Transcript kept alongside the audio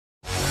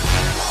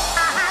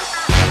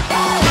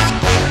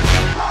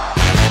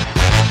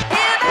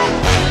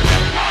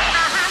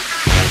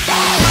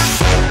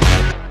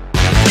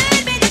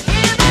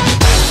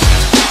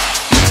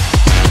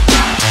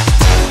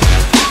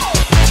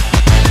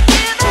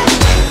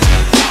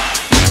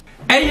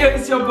Hey yo,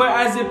 it's your boy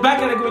Isaac back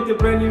at it with a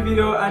brand new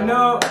video. I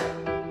know,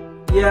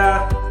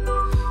 yeah.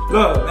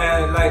 Look,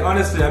 man, like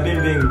honestly, I've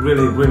been being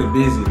really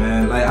busy,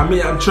 man. Like I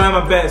mean, I'm trying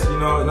my best, you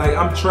know. Like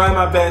I'm trying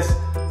my best.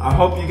 I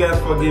hope you guys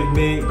forgive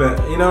me, but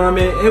you know what I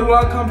mean. It will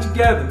all come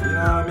together, you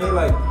know what I mean.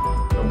 Like,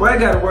 boy, I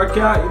gotta work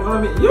out, you know what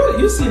I mean.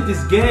 You see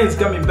this game's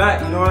coming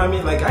back, you know what I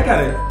mean. Like I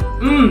gotta,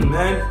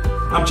 man.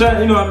 I'm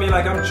trying, you know what I mean,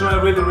 like I'm trying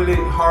really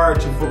hard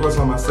to focus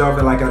on myself,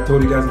 and like I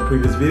told you guys in the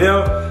previous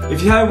video.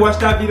 If you haven't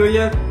watched that video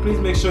yet, please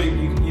make sure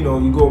you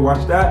go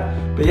watch that.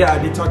 But yeah, I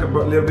did talk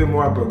about a little bit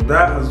more about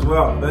that as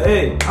well. But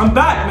hey, I'm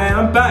back, man.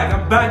 I'm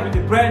back with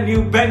a brand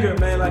new banger,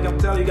 man. Like I'm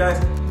telling you guys,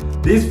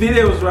 these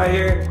videos right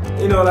here,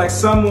 you know, like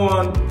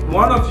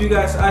one of you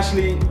guys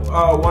actually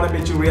wanted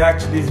me to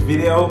react to this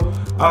video.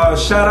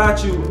 Shout out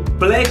to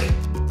Blake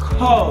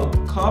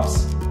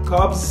Cubs.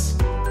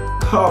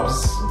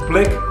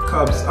 Blake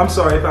Cubs. I'm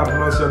sorry if I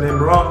pronounced your name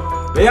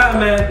wrong. But yeah,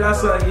 man,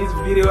 that's his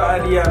video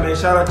idea, man.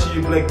 Shout out to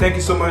you, Blake. Thank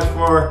you so much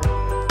for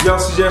your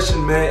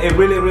suggestion, man. It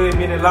really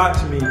meant a lot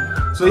to me.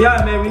 So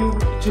yeah, man,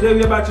 today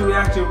we're about to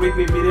react to a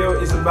Rigby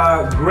video. It's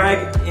about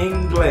Greg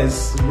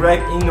Inglis.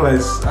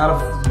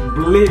 I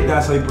believe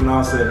that's how you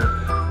pronounce it.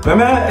 But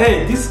man,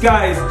 hey, this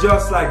guy is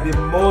just like the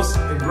most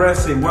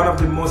aggressive, one of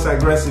the most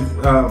aggressive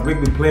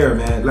Rigby player,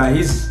 man. Like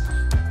he's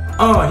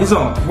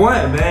on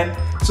point, man.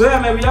 So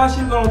yeah, man, we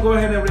actually gonna go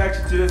ahead and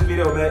react to this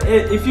video, man. Hey,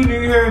 if you're new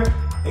here,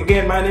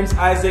 again, my name's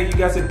Isaac. You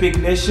guys are Big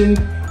Nation.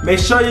 Make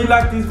sure you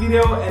like this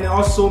video and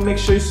also make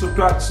sure you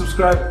subscribe.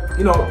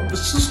 You know,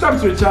 subscribe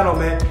to the channel,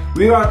 man.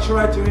 We are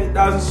trying to hit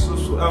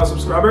 1,000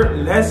 subscribers.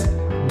 Let's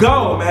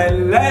go,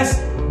 man. Let's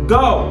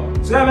go.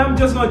 So yeah, man, I'm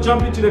just gonna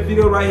jump into the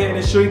video right here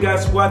and show you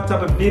guys what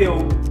type of video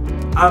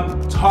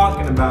I'm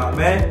talking about,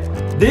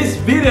 man. This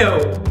video,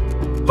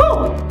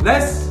 whoo,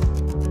 let's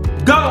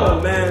go,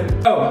 man.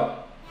 Go.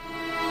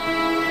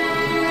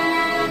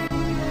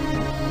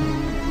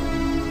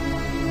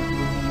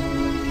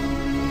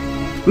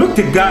 Look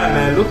the guy,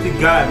 man. Look the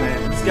guy,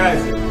 man. This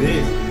guy's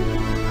big.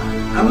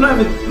 I'm not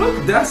even. Look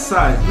at that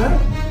size, man.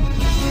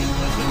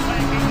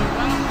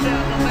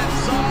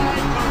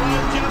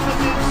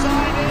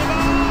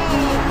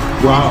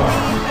 Wow.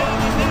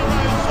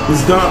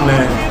 He's done,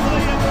 man.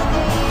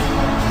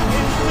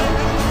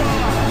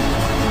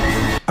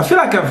 I feel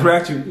like I've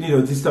reacted, you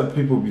know, this type of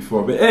people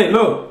before, but hey,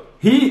 look,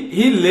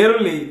 he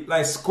literally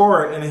like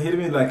scored and hit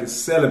me like a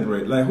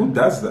celebrate. Like who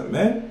does that,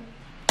 man?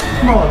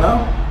 Come on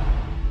now.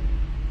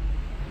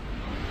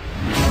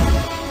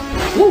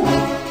 Ooh.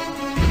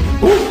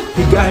 Ooh,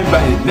 he got him by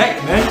his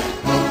neck, man.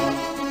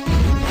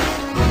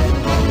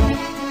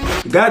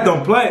 The guy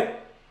don't play.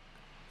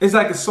 It's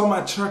like I saw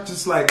my truck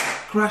just like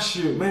crush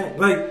you, man.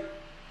 Like,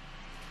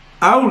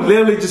 I would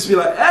literally just be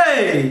like,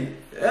 hey,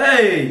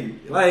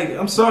 like,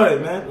 I'm sorry,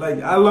 man.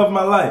 Like, I love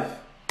my life.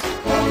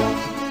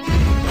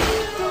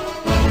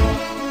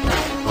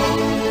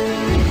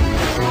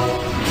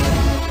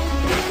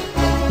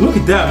 Look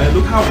at that, man.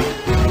 Look how,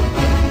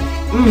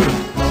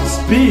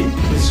 speed,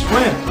 his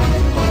strength.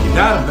 You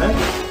got him, man.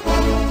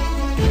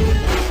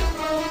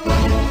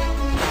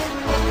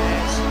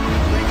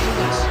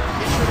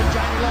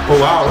 Oh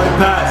wow, what a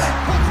pass.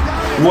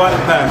 What a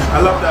pass. I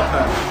love that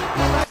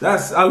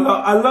pass. I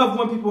love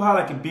when people have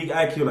like a big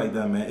IQ like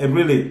that, man. It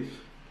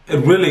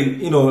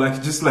really, you know,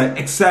 like just like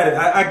excited.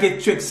 I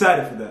get too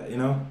excited for that, you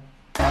know.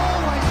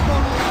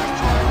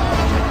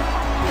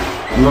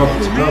 Love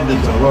it,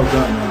 well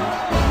done, man.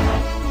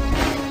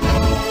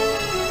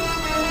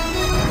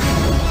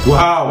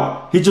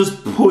 Wow, he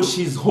just pushed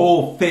his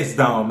whole face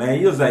down, man.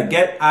 He was like,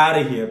 get out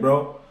of here,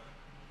 bro.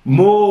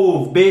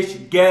 Move,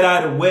 bitch, get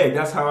out of the way.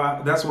 That's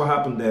what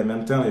happened there, man.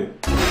 I'm telling you.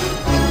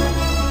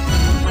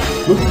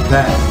 Look at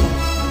that.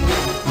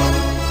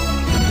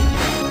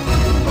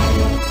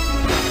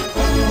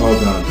 Well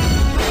done.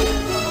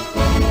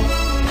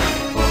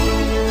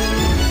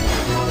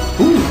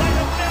 Ooh,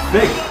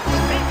 big.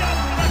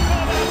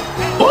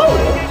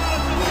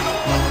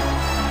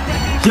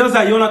 He was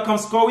like, you wanna come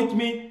score with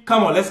me?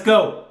 Come on, let's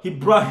go. He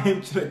brought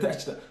him to the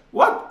touchdown.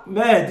 What?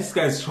 Man, this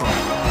guy's strong.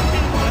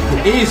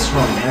 He is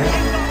strong, man.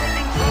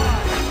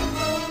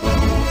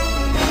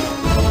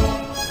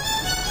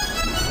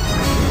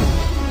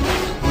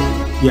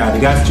 Yeah, the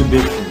guy's too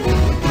big for me.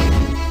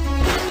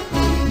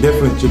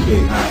 Definitely too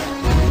big.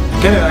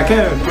 I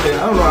can't even play. I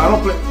don't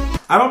know.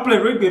 I don't play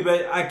Rigby,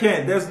 but I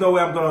can't. There's no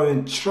way I'm gonna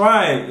even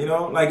try. You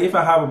know, like if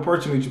I have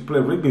opportunity to play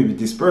Rigby with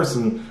this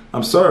person,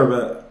 I'm sorry,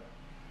 but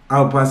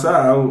I'll pass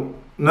out.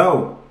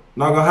 No,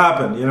 not gonna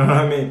happen. You know what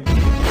I mean?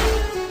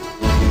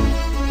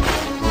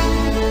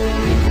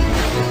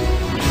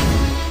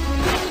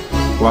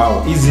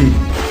 Wow, easy.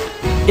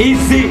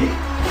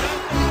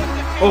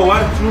 Oh,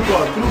 what a through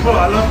ball.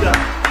 I love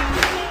that.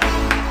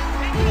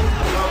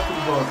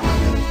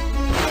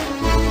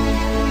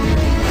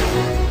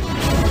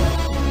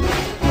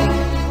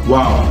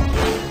 Wow.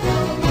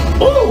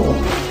 Oh!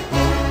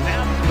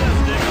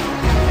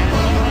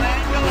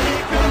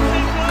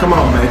 Come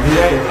on, man.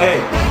 Hey.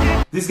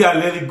 This guy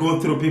literally go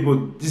through people.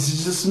 This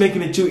is just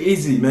making it too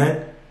easy,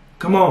 man.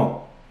 Come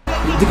on.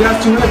 The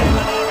guy's too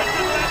heavy.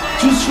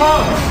 Too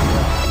strong.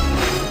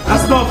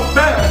 That's not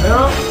fair,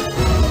 bro.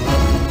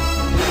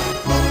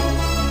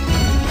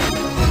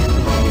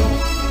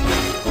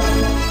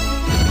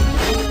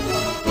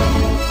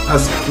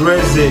 That's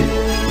crazy.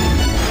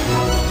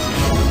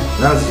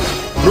 That's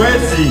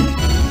crazy.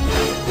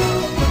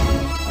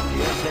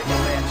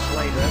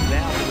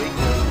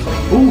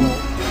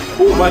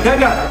 Ooh, my guy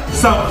got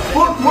some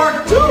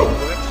footwork too.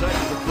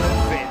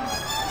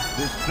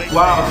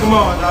 Wow, come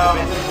on.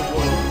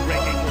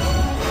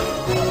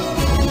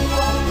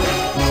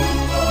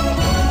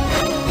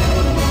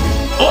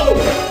 Oh!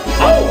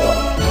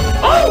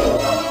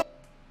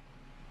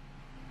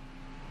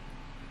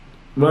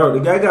 Bro, the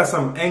guy got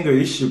some anger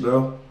issue,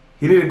 bro.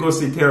 He need to go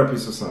see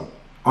therapist or something.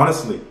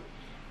 Honestly.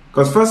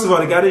 Because first of all,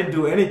 the guy didn't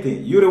do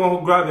anything. You're the one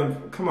who grabbed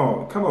him. Come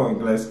on,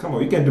 Ingles. Come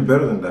on, you can do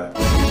better than that.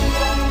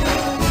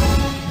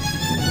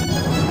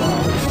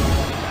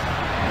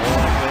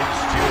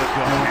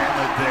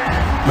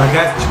 My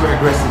guy's too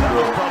aggressive,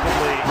 bro.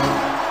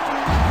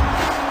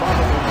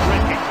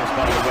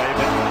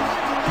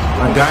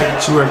 My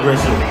guy's too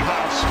aggressive.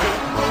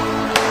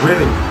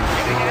 Really?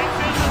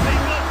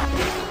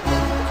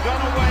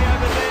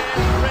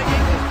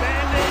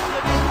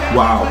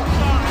 Wow.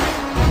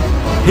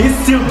 He's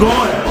still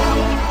going.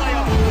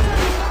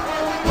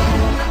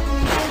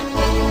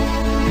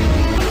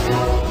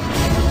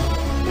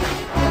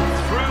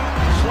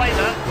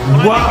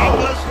 Wow.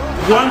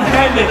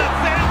 One-handed.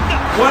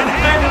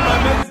 One-handed, my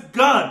man's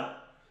gone.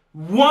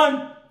 One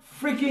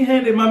freaking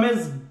handed, my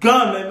man's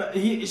gone, man.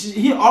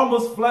 He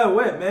almost fly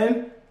away,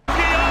 man.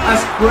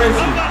 That's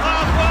crazy.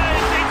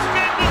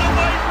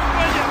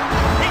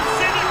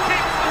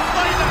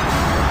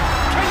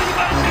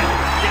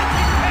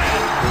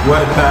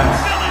 What a pass.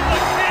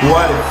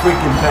 What a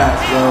freaking pass,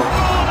 bro.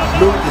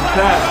 Look at the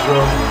pass, bro.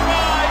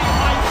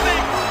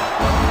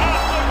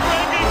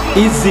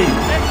 Easy.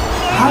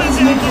 How does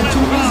he make it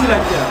too easy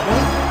like that,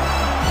 man?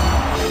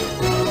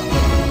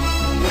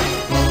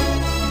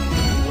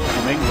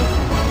 From England.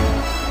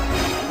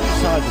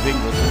 Size of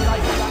England.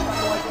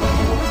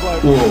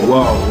 Whoa,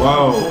 whoa,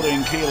 whoa.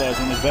 14 kilos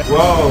on his back.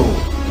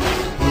 Whoa.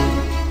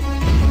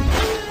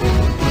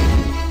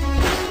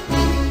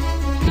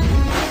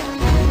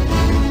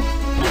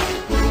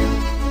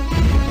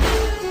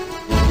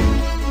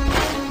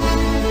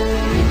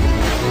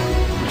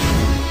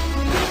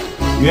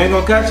 You ain't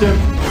gonna catch him.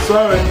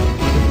 Sorry.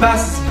 The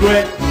pass is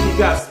great. He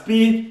got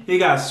speed. He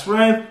got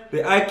strength. The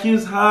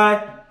IQ's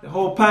high. The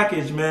whole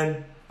package,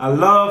 man. I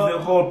love the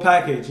whole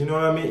package. You know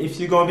what I mean? If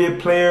you're gonna be a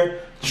player,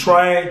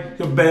 try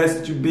your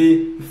best to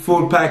be a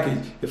full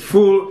package. A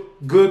full,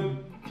 good,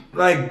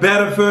 like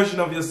better version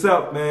of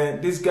yourself,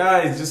 man. This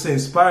guy is just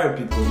inspire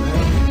people, man.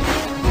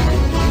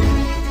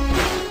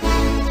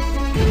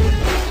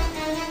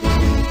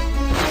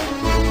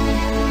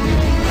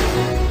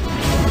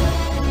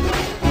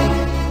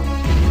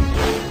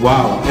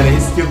 Wow, and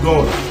he's still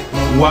going.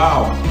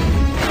 Wow.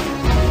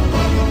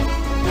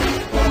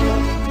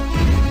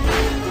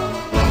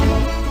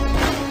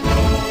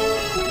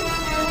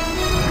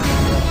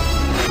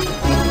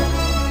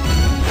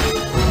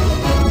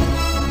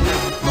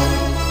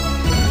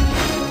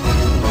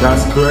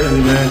 That's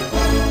crazy, man.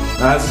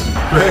 That's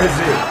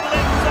crazy.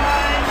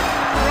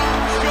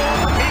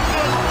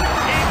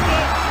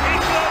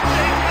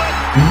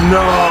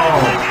 No.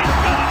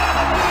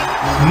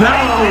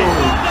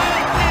 No.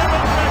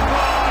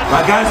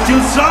 My guy's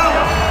still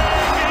solid.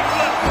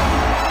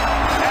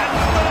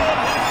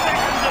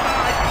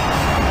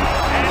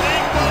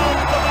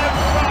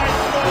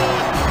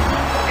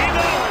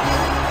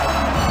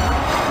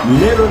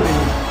 Literally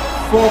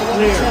 4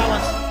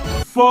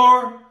 players.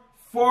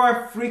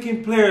 Four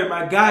freaking players.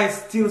 My guy is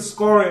still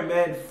scoring,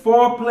 man.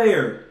 4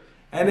 players.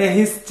 And then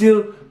he's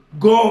still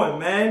going,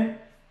 man.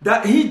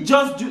 That he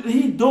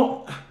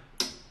don't.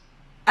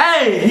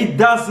 Hey, he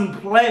doesn't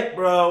play,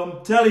 bro.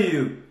 I'm telling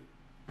you.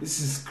 This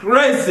is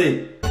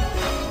crazy.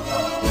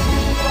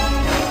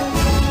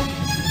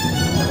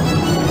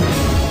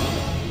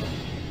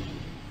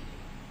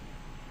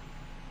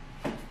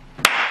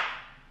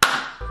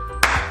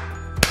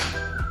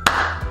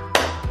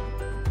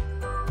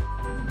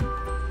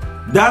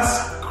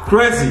 That's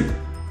crazy.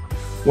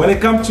 When it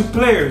comes to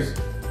players,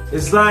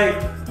 it's like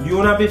you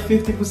wanna be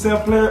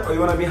 50% player or you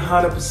wanna be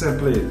 100%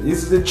 player.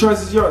 The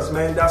choice is yours,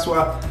 man. That's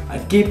why I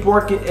keep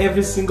working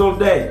every single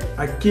day.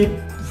 I keep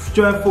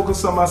trying to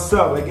focus on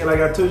myself. Again, like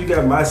I told you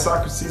guys, my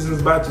soccer season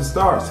is about to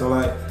start. So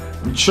like,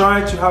 I'm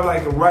trying to have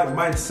like a right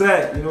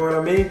mindset. You know what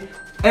I mean?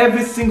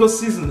 Every single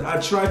season,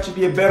 I try to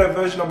be a better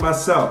version of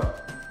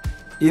myself.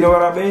 You know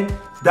what I mean?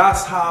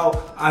 That's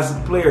how, as a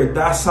player,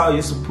 that's how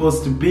you're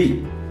supposed to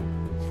be.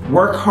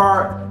 Work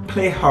hard,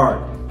 play hard.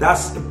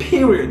 That's the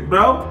period,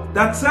 bro.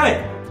 That's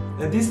it.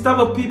 And this type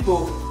of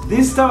people,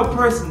 this type of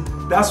person,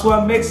 that's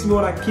what makes me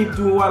want to keep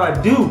doing what I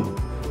do.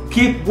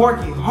 Keep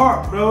working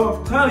hard, bro.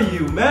 I'm telling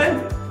you,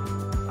 man.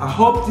 I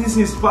hope this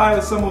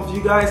inspires some of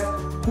you guys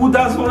who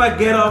doesn't want to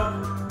get up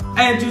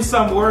and do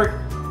some work.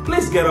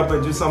 Please get up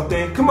and do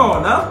something. Come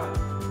on now.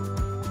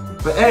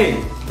 But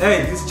hey,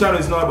 this channel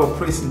is not about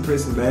pressing,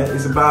 man.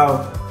 It's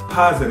about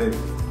positive.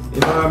 you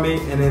know what I mean,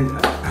 and then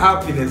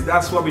happiness.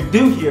 That's what we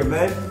do here,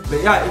 man.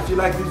 But yeah, if you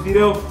like this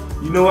video,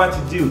 you know what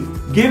to do.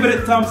 Give it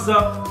a thumbs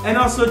up, and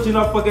also do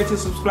not forget to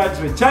subscribe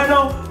to the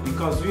channel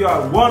because we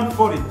are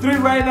 143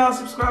 right now,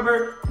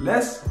 subscriber.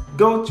 Let's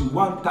go to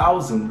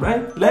 1,000,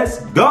 right?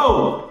 Let's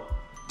go.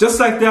 Just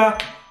like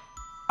that.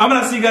 I'm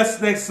gonna see you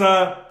guys next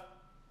time.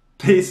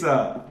 Peace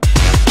out.